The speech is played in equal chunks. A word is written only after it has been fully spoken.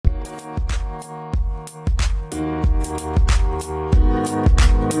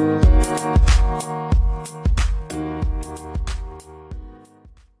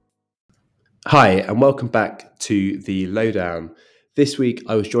Hi, and welcome back to the LOWE Down. This week,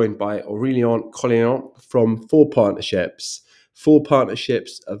 I was joined by Aurélien Collignon from FORE Partnerships. FORE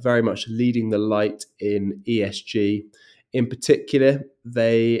Partnerships are very much leading the light in ESG. In particular,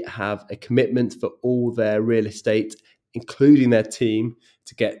 they have a commitment for all their real estate, including their team,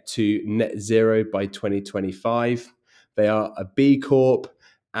 to get to net zero by 2025. They are a B-Corp,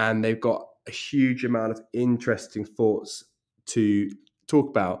 and they've got a huge amount of interesting thoughts to talk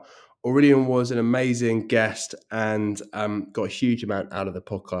about. Aurélien was an amazing guest and got a huge amount out of the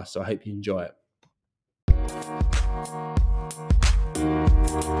podcast, so I hope you enjoy it.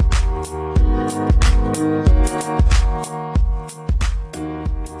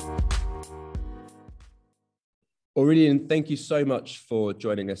 Aurélien, thank you so much for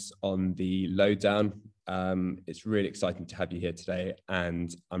joining us on the LOWE Down. It's really exciting to have you here today,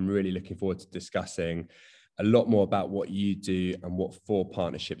 and I'm really looking forward to discussing a lot more about what you do and what FORE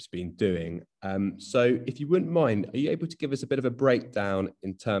Partnership's been doing. So if you wouldn't mind, are you able to give us a bit of a breakdown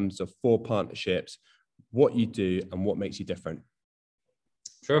in terms of FORE Partnerships, what you do and what makes you different?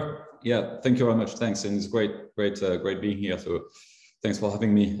 Sure. Yeah. Thank you very much. Thanks. And it's great being here. So thanks for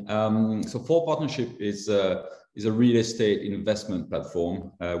having me. So FORE Partnership is a real estate investment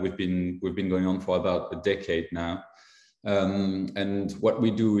platform. We've been going on for about a decade now. And what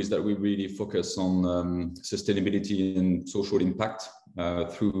we do is that we really focus on sustainability and social impact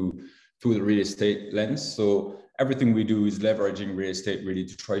through the real estate lens. So everything we do is leveraging real estate really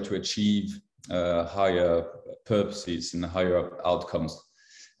to try to achieve higher purposes and higher outcomes.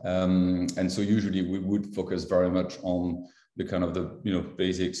 And so usually we would focus very much on the kind of the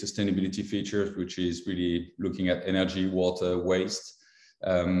basic sustainability features, which is really looking at energy, water, waste.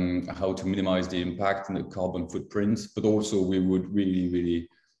 How to minimize the impact and the carbon footprint, but also we would really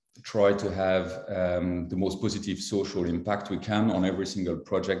try to have the most positive social impact we can on every single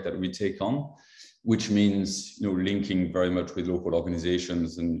project that we take on, which means linking very much with local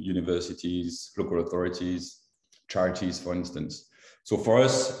organizations and universities, local authorities, charities, for instance. So for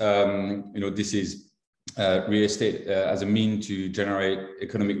us, this is real estate as a mean to generate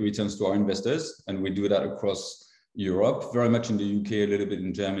economic returns to our investors, and we do that across Europe, very much in the UK, a little bit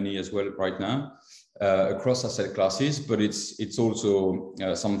in Germany as well right now, across asset classes, but it's also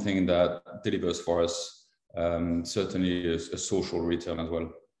something that delivers for us certainly a social return as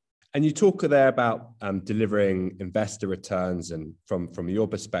well. And you talk there about delivering investor returns, and from your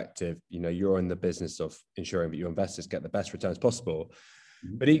perspective, you're in the business of ensuring that your investors get the best returns possible,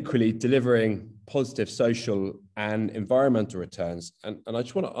 but equally delivering positive social and environmental returns. And I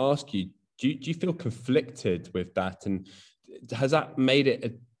just want to ask you, do you feel conflicted with that? And has that made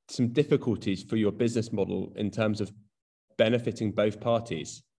it some difficulties for your business model in terms of benefiting both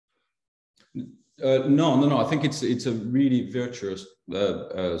parties? No. I think it's a really virtuous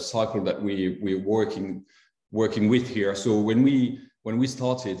cycle that we're working with here. So when we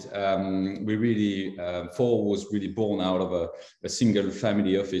started, we really FORE was really born out of a single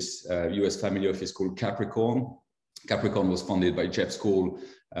family office, US family office called Capricorn. Capricorn was founded by Jeff Skoll,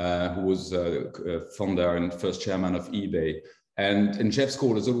 who was founder and first chairman of eBay. And Jeff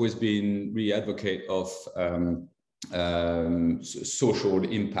Skoll has always been really advocate of social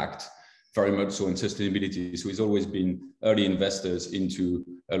impact, very much so in sustainability. So he's always been early investors into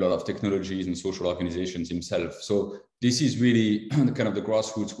a lot of technologies and social organizations himself. So this is really kind of the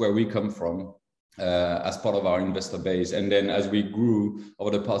grassroots where we come from as part of our investor base. And then as we grew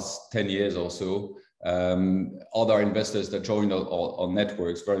over the past 10 years or so, other investors that joined our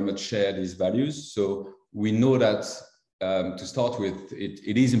networks very much share these values. So we know that to start with,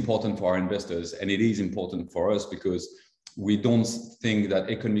 it is important for our investors, and it is important for us because we don't think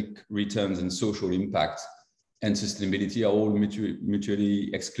that economic returns and social impact and sustainability are all mutually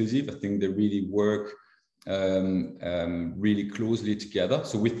exclusive. I think they really work really closely together.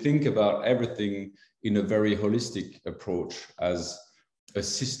 So we think about everything in a very holistic approach as a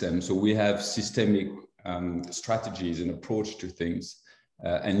system. So we have systemic strategies and approach to things.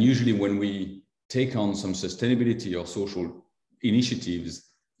 And usually when we take on some sustainability or social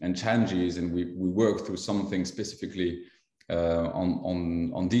initiatives and challenges, and we work through something specifically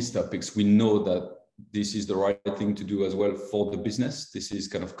on these topics, we know that this is the right thing to do as well for the business. This is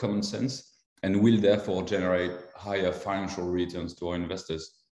kind of common sense and will therefore generate higher financial returns to our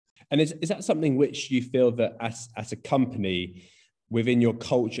investors. And is that something which you feel that as a company, within your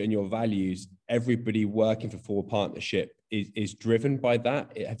culture and your values, everybody working for FORE Partnership is driven by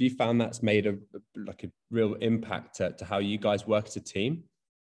that? Have you found that's made a real impact to how you guys work as a team?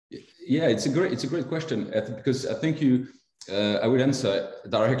 Yeah, it's a great question, because I think I will answer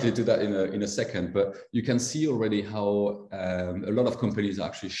directly to that in a second, but you can see already how a lot of companies are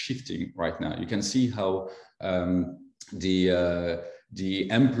actually shifting right now. You can see how the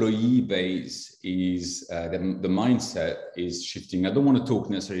employee base is the mindset is shifting. I don't want to talk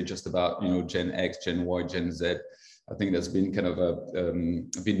necessarily just about Gen X, Gen Y, Gen Z. I think that's been kind of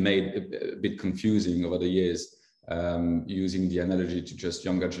been made a bit confusing over the years, using the analogy to just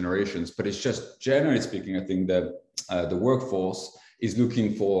younger generations. But it's just generally speaking, I think that the workforce is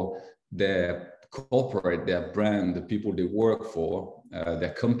looking for their corporate, their brand, the people they work for,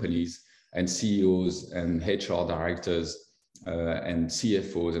 their companies, and CEOs and HR directors and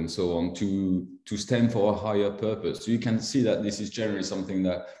CFOs and so on to stand for a higher purpose. So you can see that this is generally something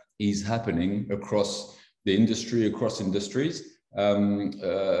that is happening across the industry, across industries.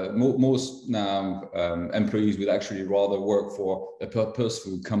 Most now employees would actually rather work for a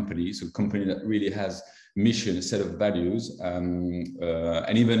purposeful company, so a company that really has mission, a set of values,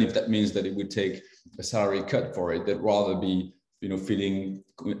 and even if that means that it would take a salary cut for it, they'd rather be feeling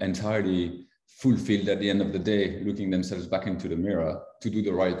entirely fulfilled at the end of the day, looking themselves back into the mirror to do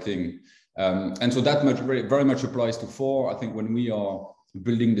the right thing. And so that very much applies to FORE. I think when we are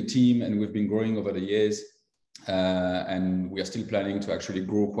building the team, and we've been growing over the years, and we are still planning to actually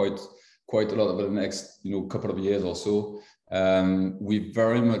grow quite a lot over the next couple of years or so. We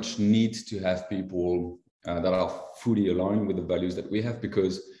very much need to have people that are fully aligned with the values that we have,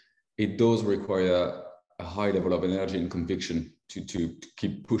 because it does require a high level of energy and conviction to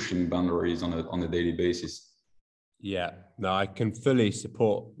keep pushing boundaries on a daily basis. Yeah, no, I can fully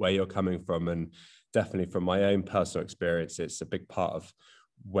support where you're coming from, and definitely from my own personal experience, it's a big part of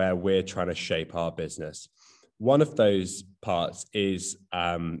where we're trying to shape our business. One of those parts is,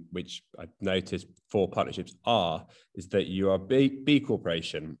 which I've noticed FORE Partnerships is that you are B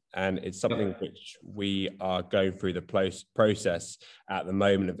Corporation, and it's something which we are going through the process at the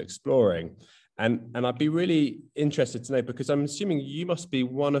moment of exploring. And I'd be really interested to know, because I'm assuming you must be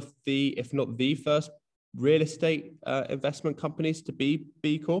one of the, if not the first, real estate investment companies to be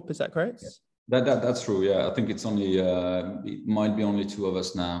B Corp. Is that correct? Yeah. That's true. Yeah, I think it's only it might be only two of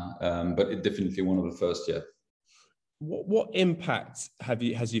us now, but it's definitely one of the first. Yeah. What impact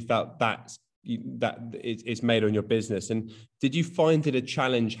has you felt that it's made on your business, and did you find it a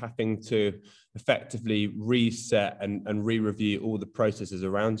challenge having to effectively reset and re-review all the processes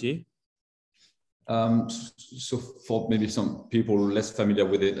around you? So for maybe some people less familiar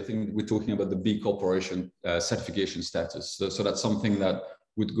with it, I think we're talking about the B Corporation certification status. So that's something that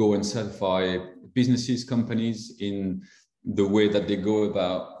would go and certify businesses, companies in the way that they go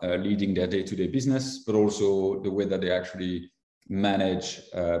about leading their day-to-day business, but also the way that they actually manage,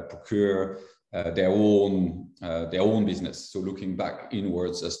 procure their own business. So looking back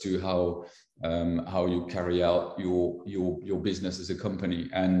inwards as to how you carry out your business as a company.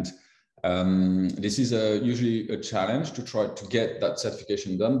 And this is usually a challenge to try to get that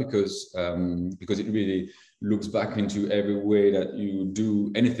certification done, because it really looks back into every way that you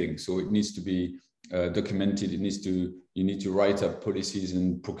do anything. So it needs to be documented. You need to write up policies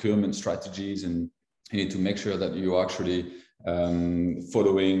and procurement strategies, and you need to make sure that you're actually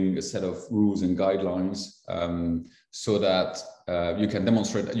following a set of rules and guidelines, so that you can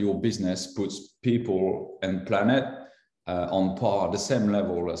demonstrate that your business puts people and planet on par, the same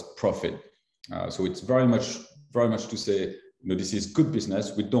level as profit. So it's very much to say, this is good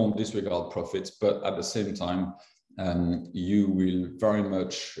business. We don't disregard profits, but at the same time, you will very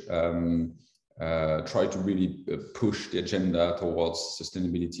much try to really push the agenda towards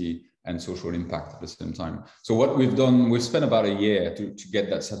sustainability and social impact at the same time. So what we've done, we've spent about a year to get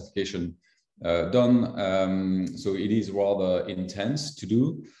that certification done. So it is rather intense to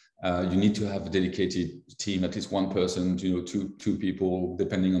do. You need to have a dedicated team, at least one person, two people,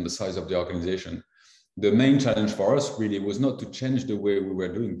 depending on the size of the organization. The main challenge for us really was not to change the way we were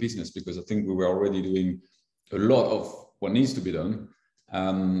doing business, because I think we were already doing a lot of what needs to be done.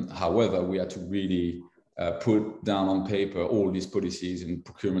 However, we had to really put down on paper all these policies and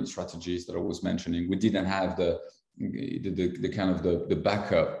procurement strategies that I was mentioning. We didn't have the kind of the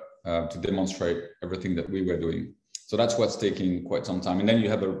backup to demonstrate everything that we were doing. So that's what's taking quite some time. And then you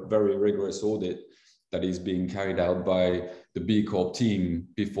have a very rigorous audit that is being carried out by the B Corp team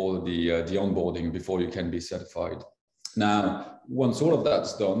before the onboarding, before you can be certified. Now, once all of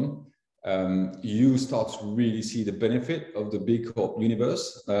that's done, you start to really see the benefit of the B Corp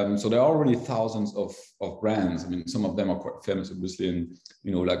universe. So there are already thousands of brands. I mean, some of them are quite famous, obviously, and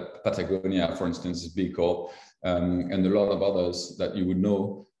like Patagonia, for instance, is B Corp, and a lot of others that you would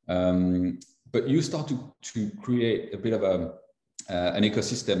know. But you start to create a bit of an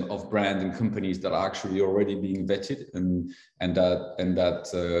ecosystem of brands and companies that are actually already being vetted and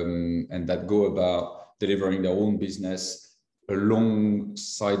that go about delivering their own business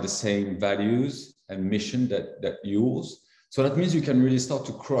alongside the same values and mission that yours. So that means you can really start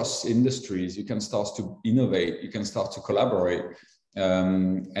to cross industries, you can start to innovate, you can start to collaborate,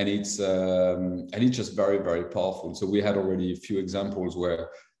 and it's just very, very powerful. So we had already a few examples where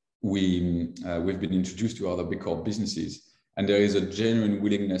we've been introduced to other B-Corp businesses, and there is a genuine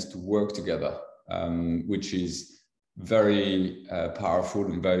willingness to work together, which is very powerful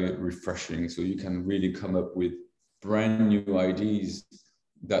and very refreshing. So you can really come up with brand new ideas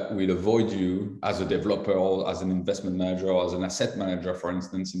that will avoid you as a developer or as an investment manager or as an asset manager, for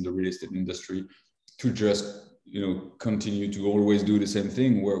instance, in the real estate industry, to just continue to always do the same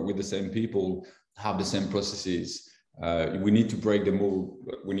thing, work with the same people, have the same processes. We need to break the mold.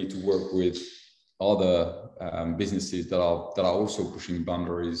 We need to work with other businesses that are also pushing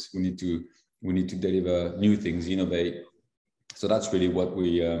boundaries. We need to deliver new things, innovate. So that's really what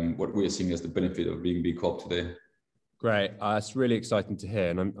we are seeing as the benefit of being B Corp today. Great, that's really exciting to hear,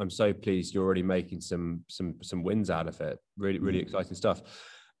 and I'm so pleased you're already making some wins out of it. Really exciting stuff.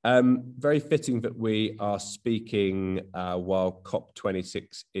 Very fitting that we are speaking while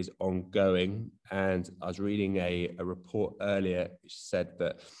COP26 is ongoing, and I was reading a report earlier which said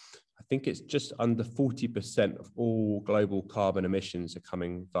that I think it's just under 40% of all global carbon emissions are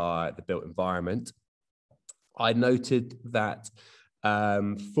coming via the built environment. I noted that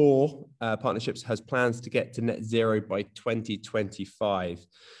FORE Partnerships has plans to get to net zero by 2025,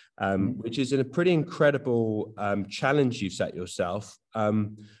 which is a pretty incredible challenge you've set yourself.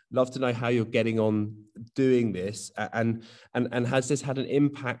 Love to know how you're getting on doing this, and has this had an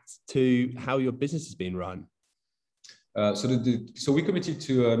impact to how your business is being run? So we committed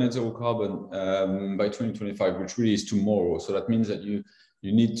to net zero carbon by 2025, which really is tomorrow. So that means that you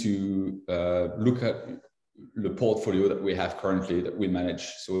need to look at the portfolio that we have currently that we manage.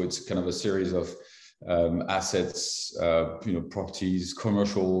 So it's kind of a series of assets, properties,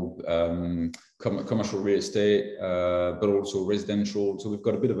 commercial real estate, but also residential. So we've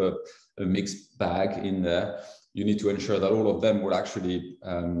got a bit of a mixed bag in there. You need to ensure that all of them will actually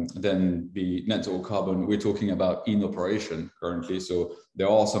then be net zero carbon. We're talking about in operation currently. So there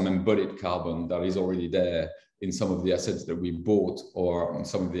are some embodied carbon that is already there in some of the assets that we bought or in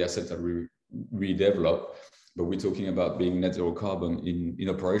some of the assets that we redevelop. But we're talking about being net zero carbon in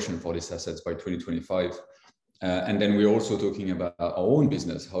operation for these assets by 2025. And then we're also talking about our own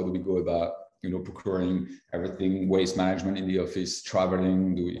business. How do we go about procuring everything, waste management in the office,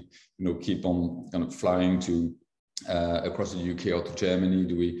 traveling? Do we keep on kind of flying to across the UK or to Germany?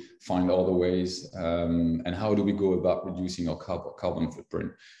 Do we find other ways? And how do we go about reducing our carbon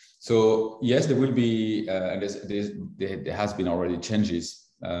footprint? So yes, there will be, and there has been already changes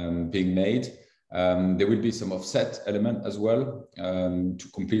being made. There will be some offset element as well to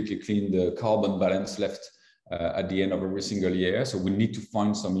completely clean the carbon balance left at the end of every single year. So we need to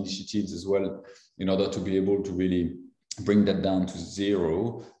find some initiatives as well in order to be able to really bring that down to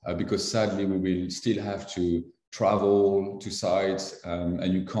zero, because sadly we will still have to travel to sites,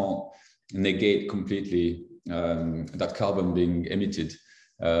 and you can't negate completely that carbon being emitted.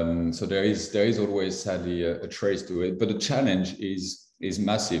 So there is always sadly a trace to it, but the challenge is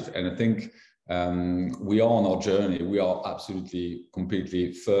massive, and I think we are on our journey. We are absolutely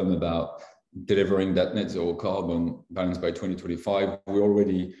completely firm about delivering that net zero carbon balance by 2025. We're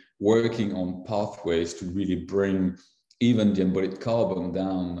already working on pathways to really bring even the embodied carbon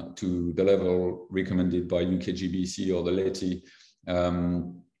down to the level recommended by UKGBC or the LETI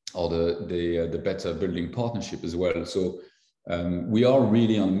or the Better Building Partnership as well. So we are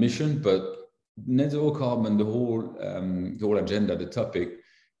really on a mission, but net zero carbon, the whole agenda, the topic,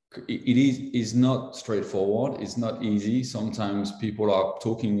 it is not straightforward. It's not easy. Sometimes people are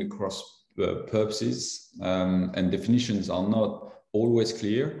talking across purposes and definitions are not always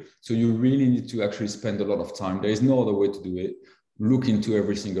clear. So you really need to actually spend a lot of time. There is no other way to do it. Look into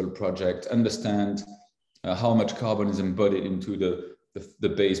every single project, understand how much carbon is embodied into the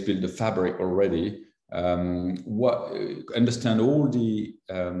base build, the fabric already. Understand all the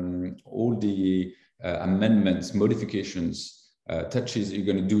amendments, modifications, touches you're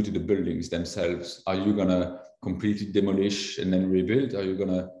going to do to the buildings themselves. Are you going to completely demolish and then rebuild? Are you going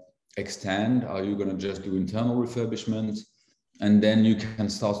to extend? Are you going to just do internal refurbishment? And then you can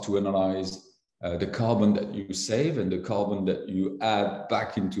start to analyze the carbon that you save and the carbon that you add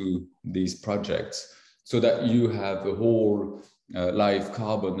back into these projects, so that you have a whole life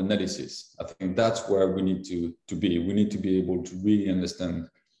carbon analysis. I think that's where we need to be. We need to be able to really understand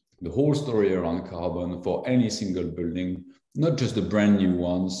the whole story around carbon for any single building, not just the brand new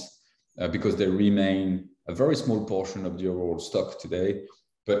ones, because they remain a very small portion of the overall stock today,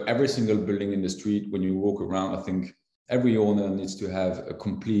 but every single building in the street, when you walk around, I think every owner needs to have a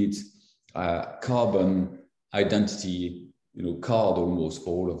complete carbon identity, card almost for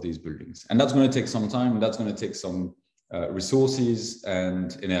all of these buildings. And that's going to take some time. That's going to take some resources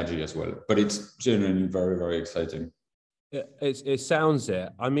and energy as well. But it's genuinely very, very exciting. It sounds it.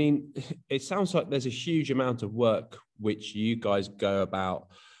 I mean, it sounds like there's a huge amount of work which you guys go about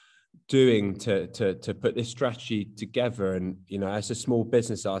doing to put this strategy together. And, as a small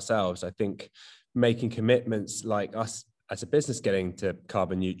business ourselves, I think making commitments like us as a business getting to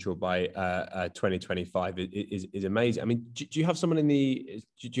carbon neutral by 2025 is amazing. I mean, do you have someone do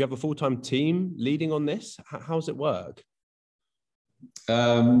you have a full-time team leading on this? How does it work?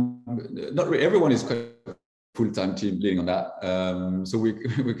 Not really. Everyone is quite full-time team leading on that. So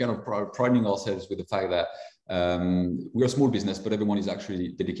we're kind of priding ourselves with the fact that we're a small business, but everyone is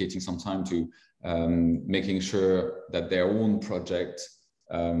actually dedicating some time to making sure that their own project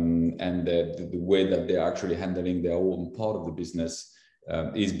and the way that they're actually handling their own part of the business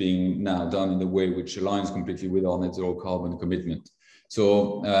is being now done in a way which aligns completely with our net zero carbon commitment.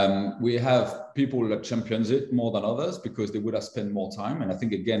 So we have people that champions it more than others because they would have spent more time. And I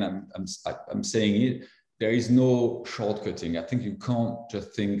think, again, I'm saying it, there is no shortcutting. I think you can't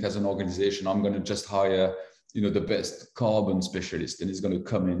just think as an organization, I'm going to just hire, the best carbon specialist, and he's going to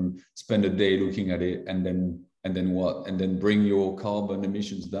come in, spend a day looking at it, and then what? And then bring your carbon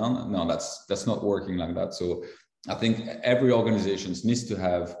emissions down? No, that's not working like that. So I think every organization needs to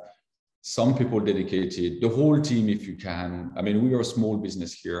have some people dedicated, the whole team if you can. I mean, we are a small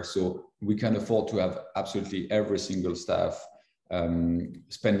business here, so we can afford to have absolutely every single staff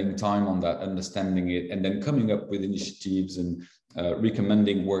spending time on that, understanding it, and then coming up with initiatives and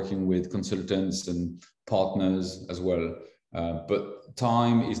recommending working with consultants and partners as well. But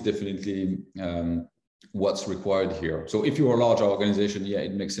time is definitely what's required here. So if you're a larger organization, yeah,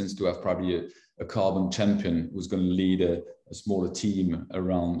 it makes sense to have probably a carbon champion who's going to lead a smaller team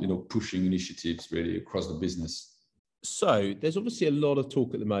around, pushing initiatives really across the business. So there's obviously a lot of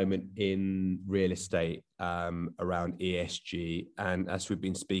talk at the moment in real estate around ESG. And as we've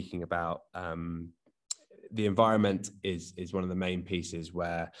been speaking about, the environment is one of the main pieces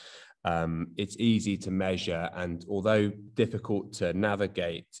where it's easy to measure. And although difficult to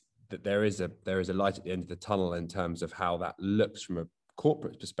navigate, that there is a light at the end of the tunnel in terms of how that looks from a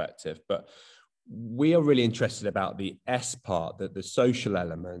corporate perspective. But we are really interested about the S part, the social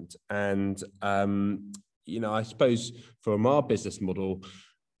element. And I suppose from our business model,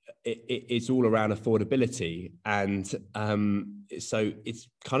 it's all around affordability. And so it's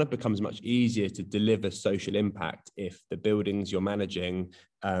kind of becomes much easier to deliver social impact if the buildings you're managing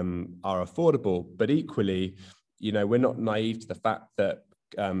are affordable. But equally, we're not naive to the fact that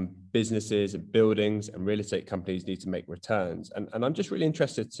businesses and buildings and real estate companies need to make returns. And I'm just really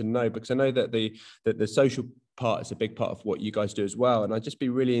interested to know, because I know that the social part is a big part of what you guys do as well. And I'd just be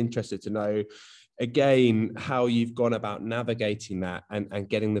really interested to know, again, how you've gone about navigating that and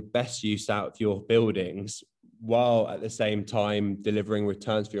getting the best use out of your buildings while at the same time delivering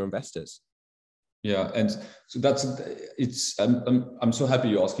returns for your investors. Yeah, and so I'm so happy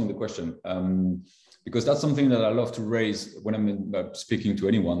you're asking the question, because that's something that I love to raise when I'm speaking to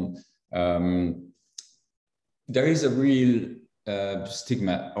anyone. There is a real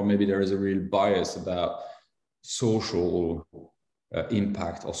stigma, or maybe there is a real bias about social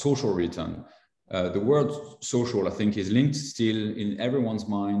impact or social return. The word social, I think, is linked still in everyone's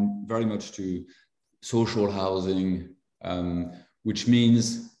mind very much to social housing, which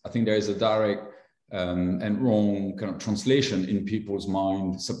means I think there is a direct and wrong kind of translation in people's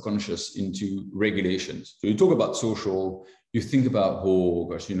mind, subconscious, into regulations. So you talk about social, you think about, oh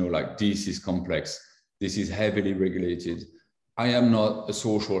gosh, like this is complex, this is heavily regulated. I am not a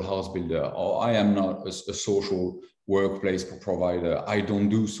social house builder, or I am not a social workplace provider. I don't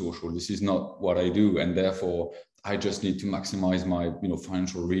do social. This is not what I do, and therefore I just need to maximize my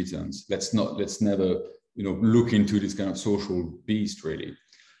financial returns. Let's never look into this kind of social beast, really.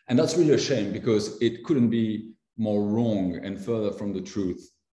 And that's really a shame, because it couldn't be more wrong and further from the truth.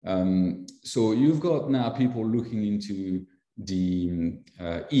 So you've got now people looking into the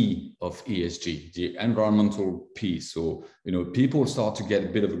E of ESG, the environmental piece. So, people start to get a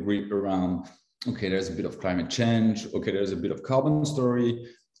bit of a grip around, okay, there's a bit of climate change. Okay, there's a bit of carbon story.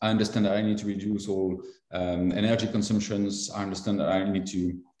 I understand that I need to reduce all energy consumptions. I understand that I need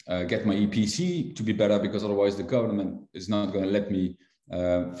to get my EPC to be better, because otherwise the government is not going to let me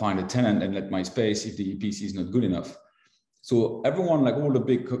find a tenant and let my space if the EPC is not good enough. So everyone, like all the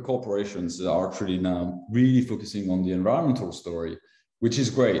big corporations, are actually now really focusing on the environmental story, which is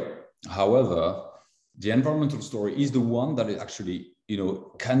great. However, the environmental story is the one that it actually,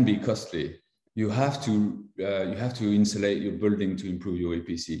 can be costly. You have to insulate your building to improve your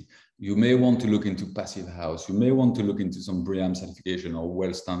EPC. You may want to look into passive house. You may want to look into some BREEAM certification or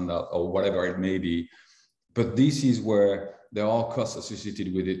WELL standard or whatever it may be. But this is where there are costs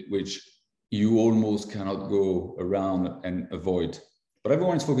associated with it, which you almost cannot go around and avoid. But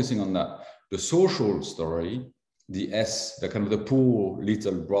everyone's focusing on that. The social story, the S, the kind of the poor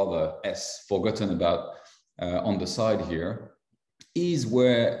little brother S, forgotten about on the side here, is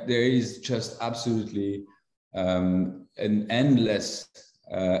where there is just absolutely an endless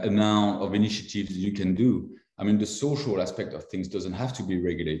amount of initiatives you can do. I mean, the social aspect of things doesn't have to be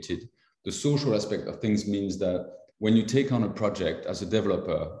regulated. The social aspect of things means that when you take on a project as a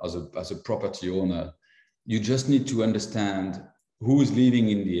developer, as a property owner, you just need to understand who is living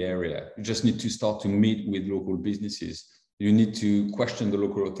in the area. You just need to start to meet with local businesses. You need to question the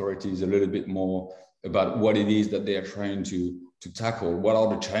local authorities a little bit more about what it is that they are trying to tackle. What are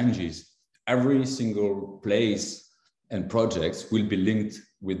the challenges? Every single place and projects will be linked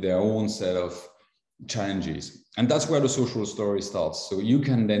with their own set of challenges. And that's where the social story starts. So you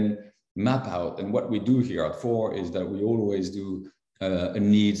can then map out, and what we do here at FORE is that we always do a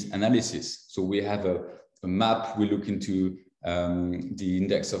needs analysis. So we have a map, we look into the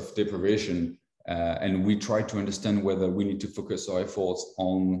index of deprivation, and we try to understand whether we need to focus our efforts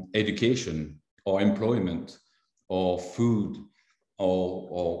on education or employment or food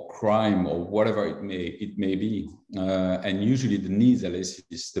or crime or whatever it may be. And usually the needs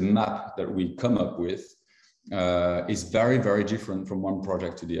analysis, the map that we come up with, is very, very different from one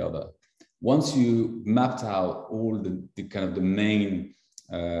project to the other. Once you mapped out all the kind of the main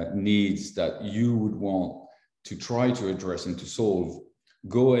needs that you would want to try to address and to solve,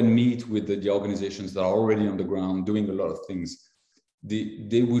 go and meet with the organizations that are already on the ground doing a lot of things.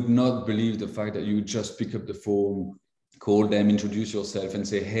 They would not believe the fact that you just pick up the phone, call them, introduce yourself and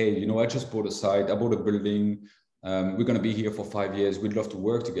say, hey, I just bought a site, I bought a building, we're going to be here for 5 years, we'd love to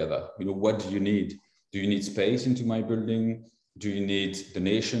work together. What do you need? Do you need space into my building? Do you need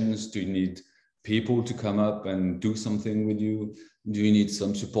donations? Do you need people to come up and do something with you? Do you need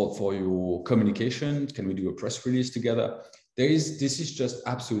some support for your communication? Can we do a press release together? This is just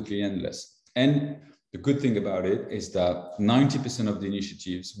absolutely endless. And the good thing about it is that 90% of the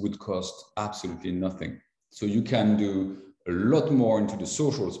initiatives would cost absolutely nothing. So you can do a lot more into the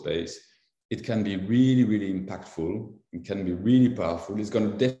social space. It can be really, really impactful. It can be really powerful. It's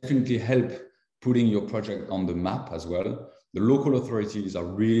going to definitely help putting your project on the map as well. The local authorities are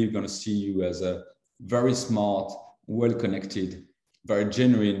really going to see you as a very smart, well-connected, very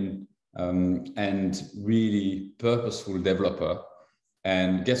genuine, and really purposeful developer.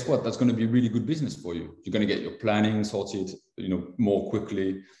 And guess what? That's going to be really good business for you. You're going to get your planning sorted, more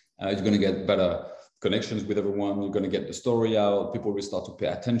quickly. You're going to get better connections with everyone. You're going to get the story out. People will start to pay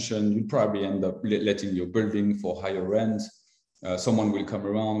attention. You'll probably end up letting your building for higher rent. Someone will come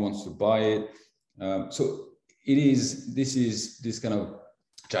around, wants to buy it. So this is this kind of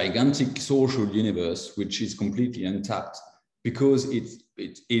gigantic social universe, which is completely untapped because it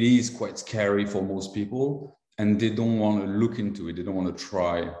is quite scary for most people, and they don't want to look into it. They don't want to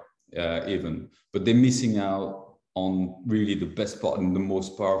try even, but they're missing out on really the best part and the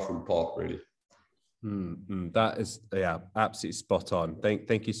most powerful part, really. That is, absolutely spot on.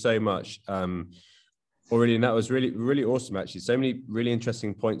 Thank you so much, Aurélien. That was really, really awesome, actually. So many really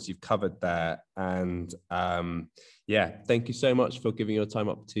interesting points you've covered there. And thank you so much for giving your time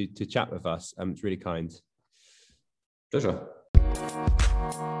up to chat with us. It's really kind. Pleasure.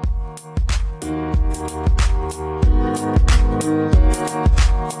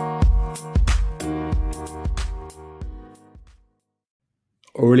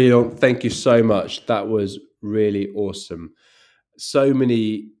 Aurélien, thank you so much. That was really awesome. So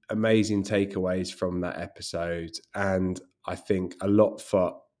many amazing takeaways from that episode, and I think a lot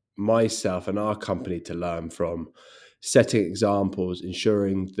for myself and our company to learn from. Setting examples,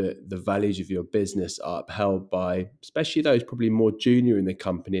 ensuring that the values of your business are upheld by especially those probably more junior in the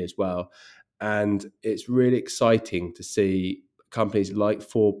company as well. And it's really exciting to see companies like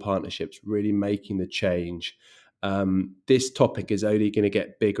FORE Partnerships really making the change. This topic is only going to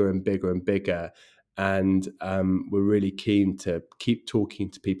get bigger and bigger and bigger. And we're really keen to keep talking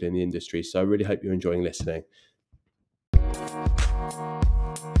to people in the industry. So I really hope you're enjoying listening.